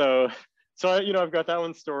 So I've got that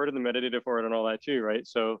one stored in the metadata for it and all that too, right?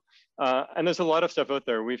 So, and there's a lot of stuff out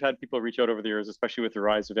there. We've had people reach out over the years, especially with the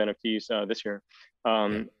rise of NFTs this year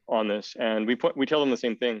on this, and we tell them the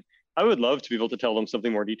same thing. I would love to be able to tell them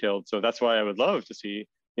something more detailed. So that's why I would love to see,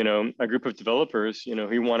 a group of developers,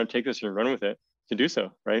 who want to take this and run with it to do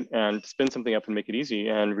so, right? And spin something up and make it easy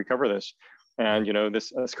and recover this, and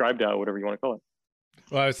this Ascribe DAO, whatever you want to call it.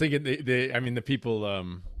 Well, I was thinking the people,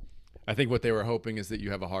 I think what they were hoping is that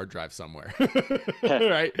you have a hard drive somewhere,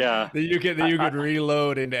 right? Yeah. That you could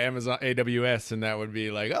reload into Amazon AWS, and that would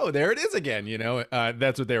be like, oh, there it is again.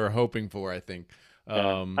 That's what they were hoping for, I think.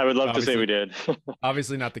 I would love to say we did.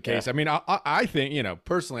 Obviously not the case. I mean, I think,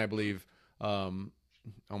 personally, I believe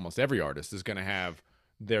almost every artist is going to have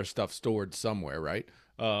their stuff stored somewhere, right?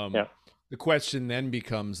 The question then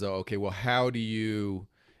becomes, though, okay, well,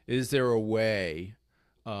 is there a way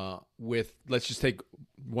let's just take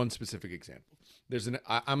one specific example.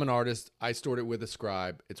 I'm an artist. I stored it with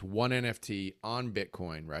Ascribe. It's one NFT on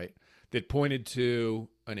Bitcoin, right? That pointed to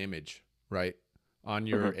an image, right? On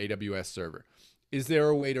your AWS server. Is there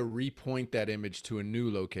a way to repoint that image to a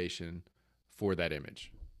new location for that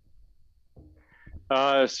image?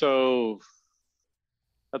 So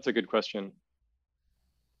that's a good question.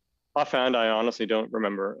 Offhand, I honestly don't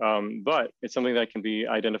remember, but it's something that can be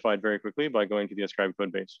identified very quickly by going to the Ascribe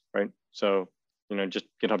code base, right? So, just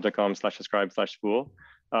github.com/ascribe/spool.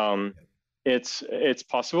 It's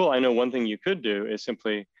possible. I know one thing you could do is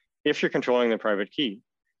simply, if you're controlling the private key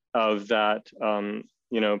of that,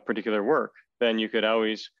 particular work, then you could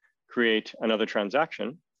always create another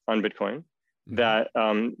transaction on Bitcoin that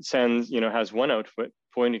sends, has one output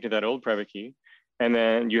pointing to that old private key. And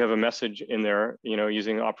then you have a message in there,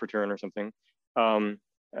 using op return or something,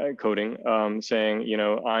 coding, saying,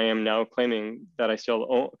 I am now claiming that I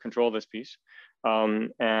still control this piece.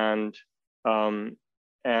 And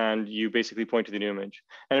you basically point to the new image.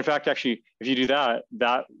 And in fact, actually, if you do that,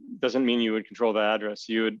 that doesn't mean you would control the address.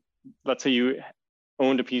 Let's say you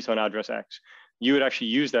owned a piece on address X. You would actually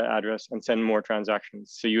use that address and send more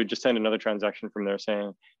transactions. So you would just send another transaction from there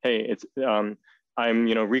saying, hey, I'm,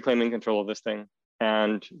 reclaiming control of this thing,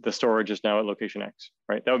 and the storage is now at location X,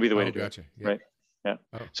 right? That would be the way to do it, right? Yeah.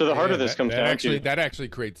 So the heart of this comes down to that actually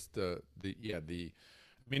creates I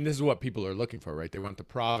mean, this is what people are looking for, right? They want the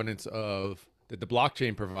provenance that the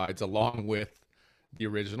blockchain provides along with the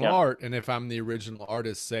original art. And if I'm the original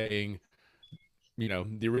artist saying,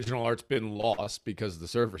 the original art's been lost because the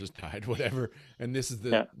server has died, whatever, and this is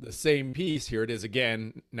the same piece, here it is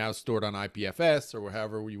again, now stored on IPFS or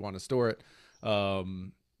however you want to store it,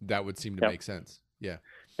 that would seem to make sense. Yeah,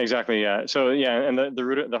 exactly. Yeah. So and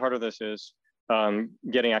the heart of this is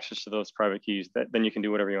getting access to those private keys. Then you can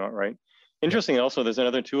do whatever you want, right? Interesting. Also, there's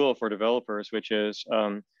another tool for developers, which is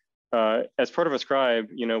as part of Ascribe.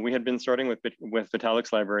 We had been starting with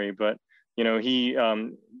Vitalik's library, but he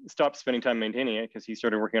stopped spending time maintaining it because he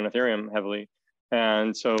started working on Ethereum heavily.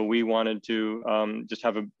 And so we wanted to just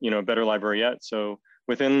have a better library yet. So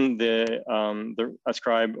within the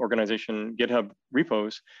Ascribe organization GitHub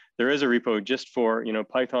repos, there is a repo just for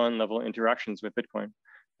Python level interactions with Bitcoin,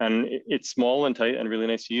 and it's small and tight and really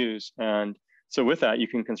nice to use. And so with that, you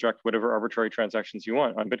can construct whatever arbitrary transactions you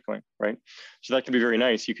want on Bitcoin, right? So that could be very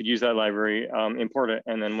nice. You could use that library, import it,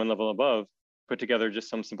 and then one level above, put together just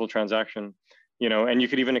some simple transaction. And you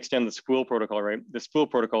could even extend the spool protocol, right? The spool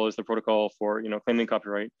protocol is the protocol for claiming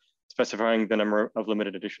copyright, specifying the number of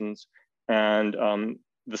limited editions, and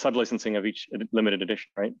the sublicensing of each limited edition,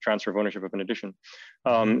 right? Transfer of ownership of an edition.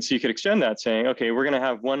 So you could extend that, saying, okay, we're going to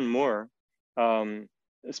have one more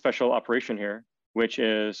special operation here, which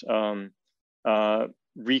is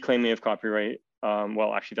reclaiming of copyright.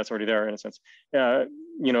 Well, actually, that's already there in a sense.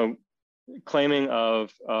 Claiming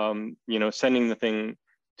of sending the thing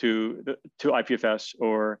to IPFS,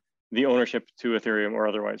 or the ownership to Ethereum or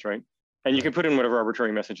otherwise, right? And you can put in whatever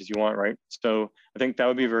arbitrary messages you want, right? So I think that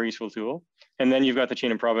would be a very useful tool. And then you've got the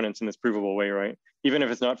chain of provenance in this provable way, right? Even if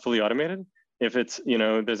it's not fully automated, if it's,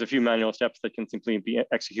 there's a few manual steps that can simply be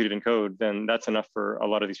executed in code, then that's enough for a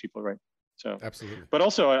lot of these people, right? So absolutely. But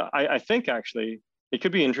also, I think actually it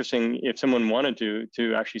could be interesting if someone wanted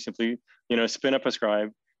to actually simply, spin up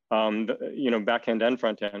Ascribe, back end and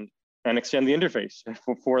front end, and extend the interface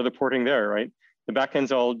for the porting there, right? The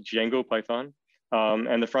backend's all Django Python,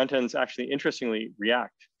 and the front end's actually, interestingly,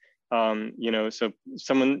 React. So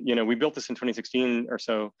someone, we built this in 2016 or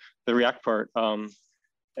so, the React part.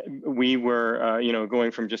 We were, going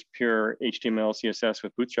from just pure HTML, CSS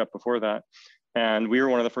with Bootstrap before that. And we were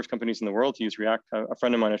one of the first companies in the world to use React. A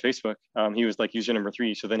friend of mine at Facebook, he was like user number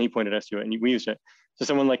 3. So then he pointed us to it, and we used it. So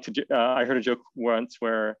someone I heard a joke once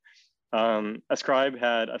where Ascribe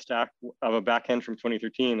had a stack of a back end from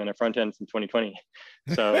 2013 and a front end from 2020.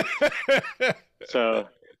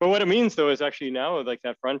 But what it means though is actually now, like,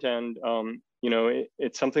 that front end,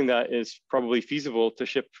 it's something that is probably feasible to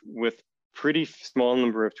ship with pretty small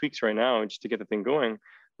number of tweaks right now, just to get the thing going.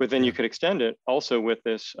 But then you could extend it also with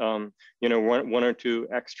this, one or two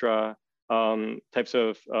extra types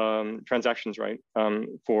of transactions, right?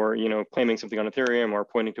 For claiming something on Ethereum or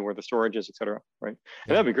pointing to where the storage is, et cetera, right?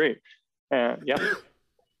 And that'd be great. Yeah.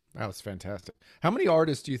 That was fantastic. How many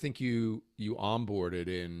artists do you think you onboarded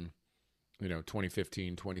in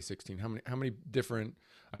 2015, 2016? How many different?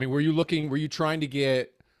 I mean, were you trying to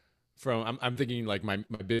get from? I'm thinking, like, my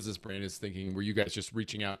business brain is thinking, were you guys just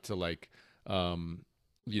reaching out to, like,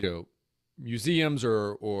 museums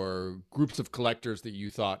or groups of collectors that you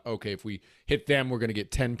thought, okay, if we hit them, we're going to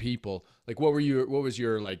get 10 people? Like, what was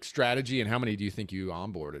your like strategy, and how many do you think you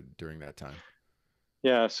onboarded during that time?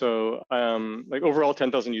 Yeah, so like overall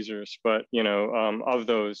 10,000 users, but of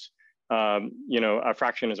those, a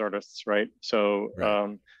fraction is artists, right?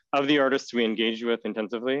 So of the artists we engaged with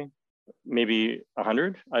intensively, maybe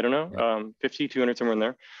 100, I don't know, 50, 200, somewhere in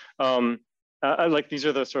there. Like, these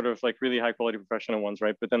are the sort of like really high quality professional ones,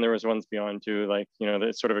 right? But then there was ones beyond too, like,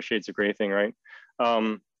 it's sort of a shades of gray thing, right?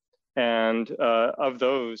 And of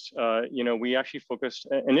those, we actually focused,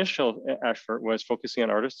 initial effort was focusing on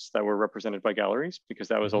artists that were represented by galleries, because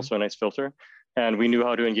that was also a nice filter. And we knew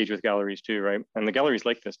how to engage with galleries too, right? And the galleries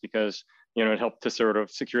like this because, it helped to sort of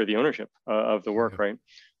secure the ownership of the work, right?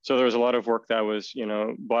 So there was a lot of work that was,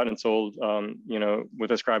 bought and sold,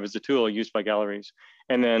 with Ascribe as a tool used by galleries,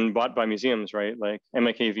 and then bought by museums, right? Like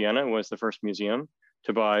McConaghy Vienna was the first museum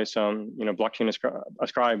to buy some, blockchain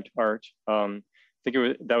ascribed art. I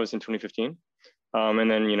think that was in 2015.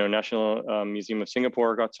 And then, National Museum of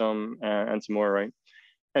Singapore got some, and some more, right?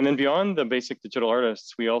 And then beyond the basic digital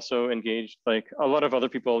artists, we also engaged, like, a lot of other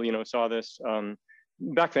people, saw this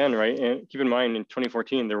back then, right? And keep in mind, in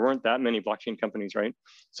 2014, there weren't that many blockchain companies, right?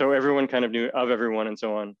 So everyone kind of knew of everyone and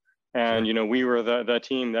so on. And, we were the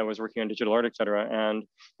team that was working on digital art, et cetera. And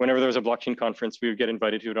whenever there was a blockchain conference, we would get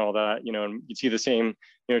invited to it and all that, and you'd see the same,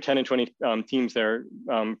 10 and 20 teams there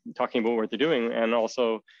talking about what they're doing, and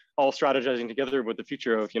also all strategizing together about the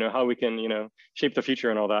future of, how we can, shape the future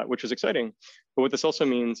and all that, which was exciting. But what this also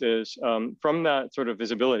means is from that sort of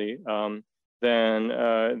visibility,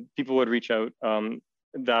 then people would reach out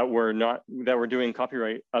that were doing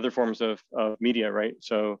copyright, other forms of media, right?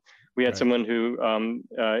 So we had someone who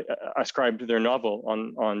ascribed their novel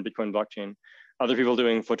on Bitcoin blockchain. Other people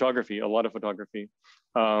doing photography, a lot of photography,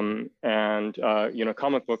 and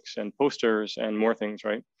comic books and posters and more things,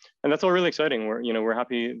 right? And that's all really exciting. We're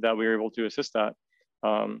happy that we were able to assist that.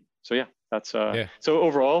 So yeah, that's so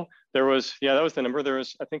overall that was the number. There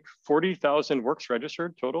was, I think, 40,000 works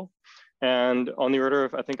registered total, and on the order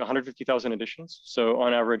of, I think, 150,000 editions. So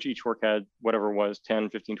on average, each work had whatever was 10,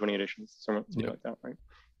 15, 20 editions, something like that, right?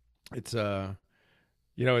 It's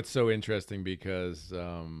It's so interesting because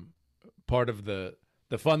part of the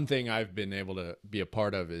fun thing I've been able to be a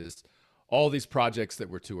part of is all these projects that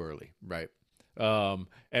were too early, right?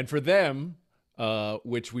 And for them,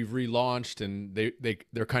 which we've relaunched and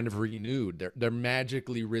they're kind of renewed. They're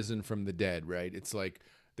magically risen from the dead, right? It's like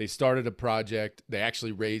they started a project. They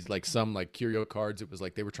actually raised like some like Curio cards. It was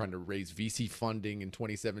like they were trying to raise VC funding in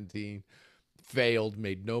 2017, failed,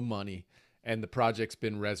 made no money, and the project's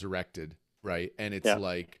been resurrected, right? And it's Yeah,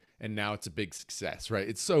 like, and now it's a big success, right?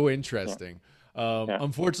 It's so yeah, interesting. yeah,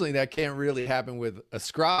 Unfortunately, that can't really happen with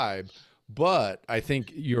Ascribe, but I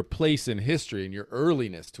think your place in history and your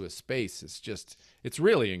earliness to a space is just, it's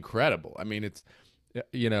really incredible. I mean, it's,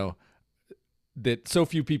 you know, that so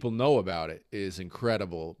few people know about it is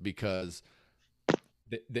incredible because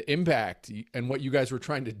the impact and what you guys were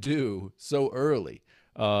trying to do so early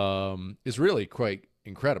is really quite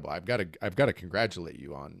incredible. I've got to congratulate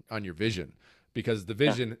you on your vision because the yeah,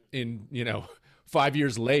 vision in 5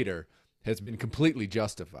 years later has been completely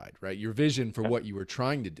justified, right? Your vision for yeah, what you were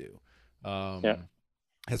trying to do yeah,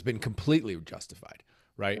 has been completely justified,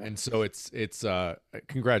 right? yeah. And so it's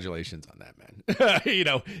congratulations on that,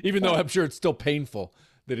 man. Even though Yeah. I'm sure it's still painful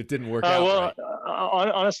that it didn't work out Well,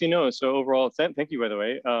 right. honestly, no. So overall, thank you, by the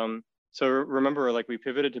way. So remember, like we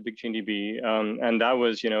pivoted to Big Chain DB, and that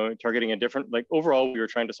was, targeting a different, like overall, we were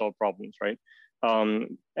trying to solve problems, right?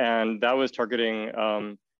 And that was targeting,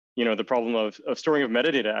 the problem of storing of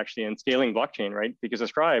metadata actually and scaling blockchain, right? Because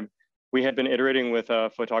Ascribe, we had been iterating with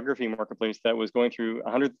a photography marketplace that was going through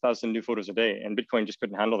 100,000 new photos a day, and Bitcoin just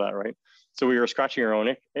couldn't handle that, right? So we were scratching our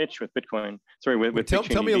own itch with Bitcoin, sorry, Wait, with Big Chain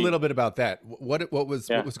tell me a DB. little bit about that. What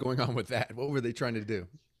Yeah. was going on with that? What were they trying to do?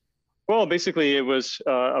 Well, basically, it was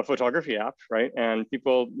a photography app, right? And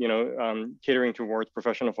people, catering towards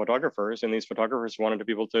professional photographers, and these photographers wanted to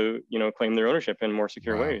be able to, claim their ownership in more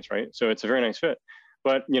secure Wow. ways, right? So it's a very nice fit.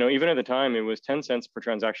 But even at the time, it was 10 cents per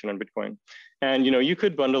transaction on Bitcoin, and you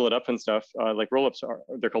could bundle it up and stuff like rollups are.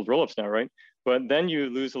 They're called rollups now, right? But then you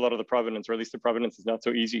lose a lot of the provenance, or at least the provenance is not so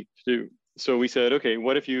easy to do. So we said, okay,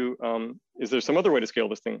 what if you? Is there some other way to scale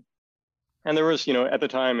this thing? And there was, at the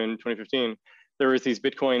time in 2015, there was these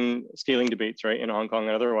Bitcoin scaling debates, right, in Hong Kong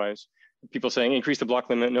and otherwise. People saying increase the block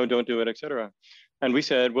limit, no, don't do it, et cetera. And we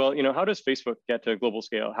said, well, how does Facebook get to global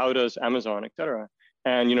scale? How does Amazon, et cetera?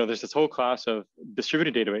 And there's this whole class of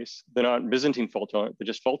distributed database. They're not Byzantine fault tolerant; they're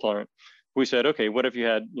just fault tolerant. We said, okay, what if you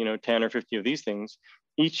had 10 or 50 of these things,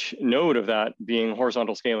 each node of that being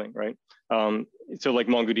horizontal scaling, right? So like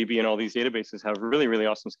MongoDB and all these databases have really, really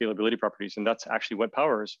awesome scalability properties, and that's actually what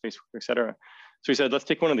powers Facebook, et cetera. So we said, let's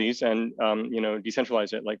take one of these and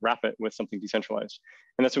decentralize it, like wrap it with something decentralized,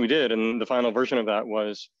 and that's what we did. And the final version of that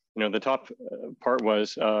was, the top part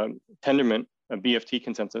was Tendermint, a BFT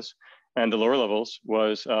consensus, and the lower levels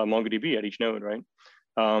was MongoDB at each node, right?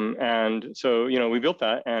 And so we built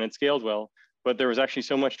that, and it scaled well, but there was actually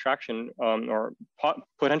so much traction or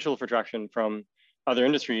potential for traction from other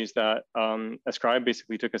industries that Ascribe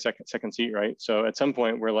basically took a second seat, right? So at some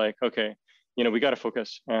point we're like, okay, we got to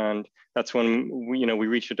focus, and that's when we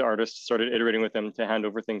reached out to artists, started iterating with them to hand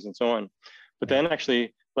over things and so on. But Right. then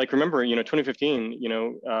actually, like remember, 2015,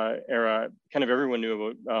 era, kind of everyone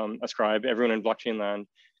knew about Ascribe, everyone in blockchain land,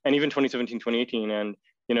 and even 2017, 2018, and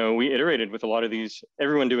we iterated with a lot of these,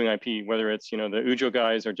 everyone doing IP, whether it's the Ujo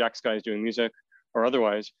guys or Jax guys doing music or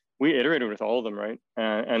otherwise. We iterated with all of them, right?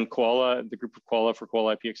 And Koala, the group of Koala for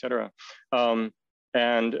Koala IP, et cetera. And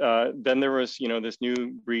then there was, this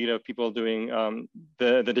new breed of people doing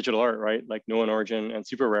the digital art, right? Like Known Origin and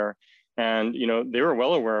Super Rare. And, they were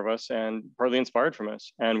well aware of us and partly inspired from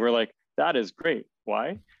us. And we're like, that is great.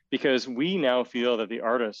 Why? Because we now feel that the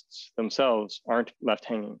artists themselves aren't left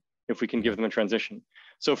hanging if we can give Yeah. them a transition.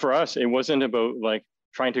 So for us, it wasn't about like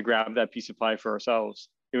trying to grab that piece of pie for ourselves.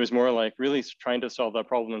 It was more like really trying to solve that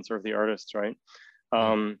problem and serve the artists, right?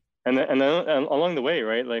 Yeah. And then along the way,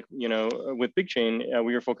 right, like with Big Chain,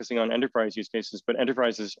 we were focusing on enterprise use cases, but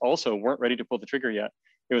enterprises also weren't ready to pull the trigger yet.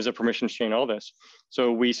 It was a permissions chain, all this.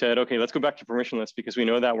 So we said, okay, let's go back to permissionless because we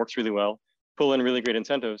know that works really well. Pull in really great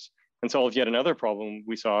incentives and solve yet another problem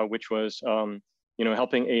we saw, which was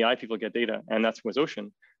helping AI people get data, and that was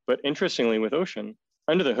Ocean. But interestingly, with Ocean,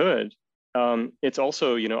 under the hood, it's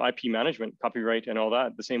also IP management, copyright, and all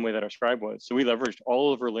that the same way that our Scribe was. So we leveraged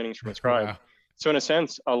all of our learnings from Ascribe. Wow. So in a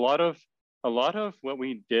sense, a lot of what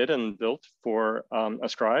we did and built for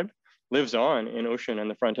Ascribe lives on in Ocean and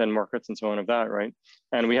the front end markets and so on of that, right?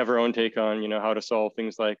 And we have our own take on how to solve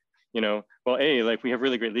things like well, like we have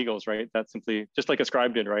really great legals, right? That's simply just like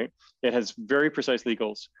Ascribe did, right? It has very precise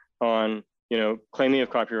legals on claiming of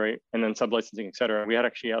copyright and then sublicensing, et cetera. We had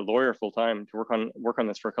actually a lawyer full time to work on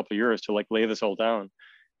this for a couple of years to like lay this all down.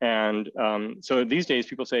 And so these days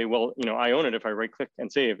people say, well, I own it if I right click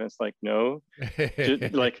and save. And it's like, no,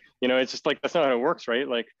 like, it's just like, that's not how it works, right?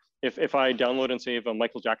 Like if I download and save a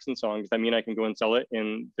Michael Jackson song, does that mean I can go and sell it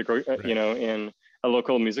in Right. in a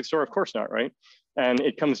local music store? Of course not, right? And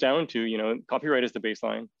it comes down to, copyright is the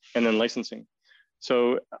baseline and then licensing.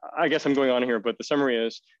 So I guess I'm going on here, but the summary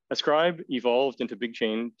is Ascribe evolved into Big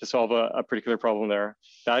Chain to solve a particular problem there.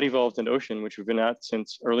 That evolved into Ocean, which we've been at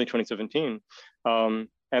since early 2017. And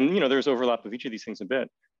there's overlap of each of these things a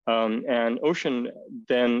bit. And Ocean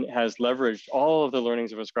then has leveraged all of the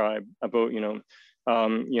learnings of Ascribe about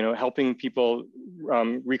helping people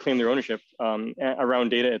reclaim their ownership around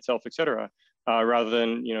data itself, et cetera, rather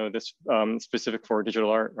than this specific for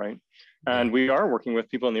digital art, right? Yeah. And we are working with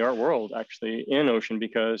people in the art world actually in Ocean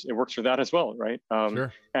because it works for that as well, right?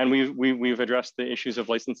 Sure. And we've addressed the issues of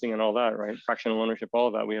licensing and all that, right? Fractional ownership, all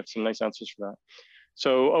of that. We have some nice answers for that.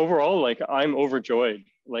 So overall, like I'm overjoyed.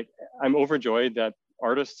 Like I'm overjoyed that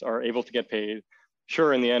artists are able to get paid.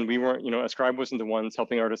 Sure, in the end, we weren't, Ascribe wasn't the ones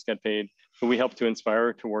helping artists get paid, but we helped to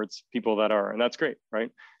inspire towards people that are, and that's great,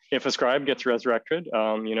 right? If Ascribe gets resurrected,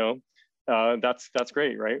 that's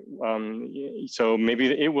great, right? So maybe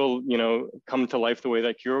it will, come to life the way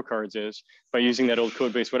that Hero Cards is by using that old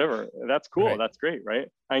code base, whatever. That's cool. Right. That's great, right?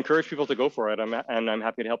 I encourage people to go for it. I'm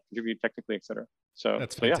happy to help contribute technically, et cetera. That's So yeah,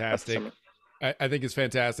 that's the fantastic. summary. I think it's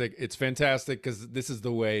fantastic. It's fantastic because this is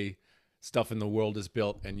the way stuff in the world is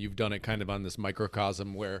built, and you've done it kind of on this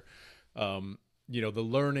microcosm where, the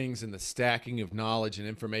learnings and the stacking of knowledge and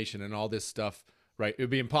information and all this stuff. Right, it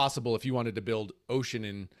would be impossible if you wanted to build Ocean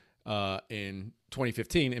in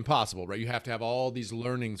 2015. Impossible, right? You have to have all these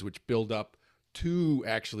learnings which build up to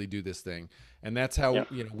actually do this thing, and that's Yeah.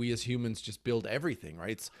 how we as humans just build everything,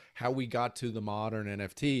 right? It's how we got to the modern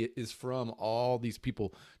NFT is from all these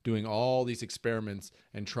people doing all these experiments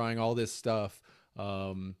and trying all this stuff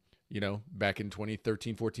back in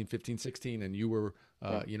 2013, 14, 15, 16, and you were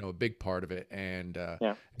Yeah. a big part of it, and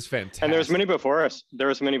Yeah. it's And there's many fantastic. before us. There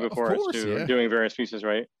was many Of before us course, too, yeah. doing various pieces,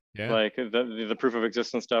 right? Yeah. Like the proof of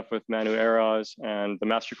existence stuff with Manu Eras and the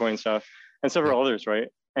Mastercoin stuff, and Yep. several others, right?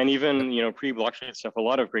 And Yep. even pre-blockchain stuff, a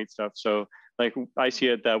lot of great stuff. So like I see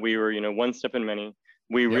it that we were one step in many.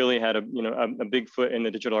 We Yep. really had a big foot in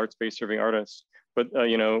the digital art space serving artists, but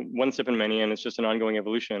one step in many, and it's just an ongoing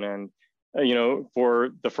evolution. And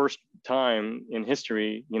for the first time in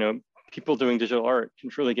history, people doing digital art can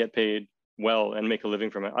truly get paid well and make a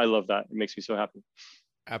living from it. I love that. It makes me so happy.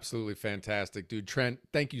 Absolutely fantastic, dude. Trent,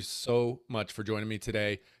 thank you so much for joining me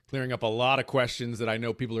today, clearing up a lot of questions that I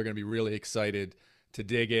know people are going to be really excited to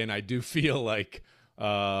dig in. I do feel like,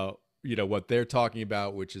 what they're talking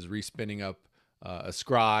about, which is respinning up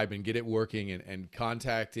Ascribe and get it working and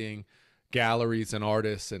contacting galleries and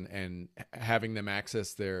artists and having them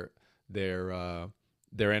access their their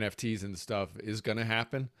NFTs and stuff is going to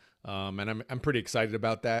happen. And I'm pretty excited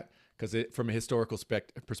about that because from a historical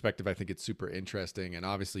perspective, I think it's super interesting. And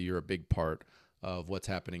obviously, you're a big part of what's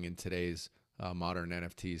happening in today's modern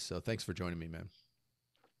NFTs. So thanks for joining me, man.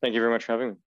 Thank you very much for having me.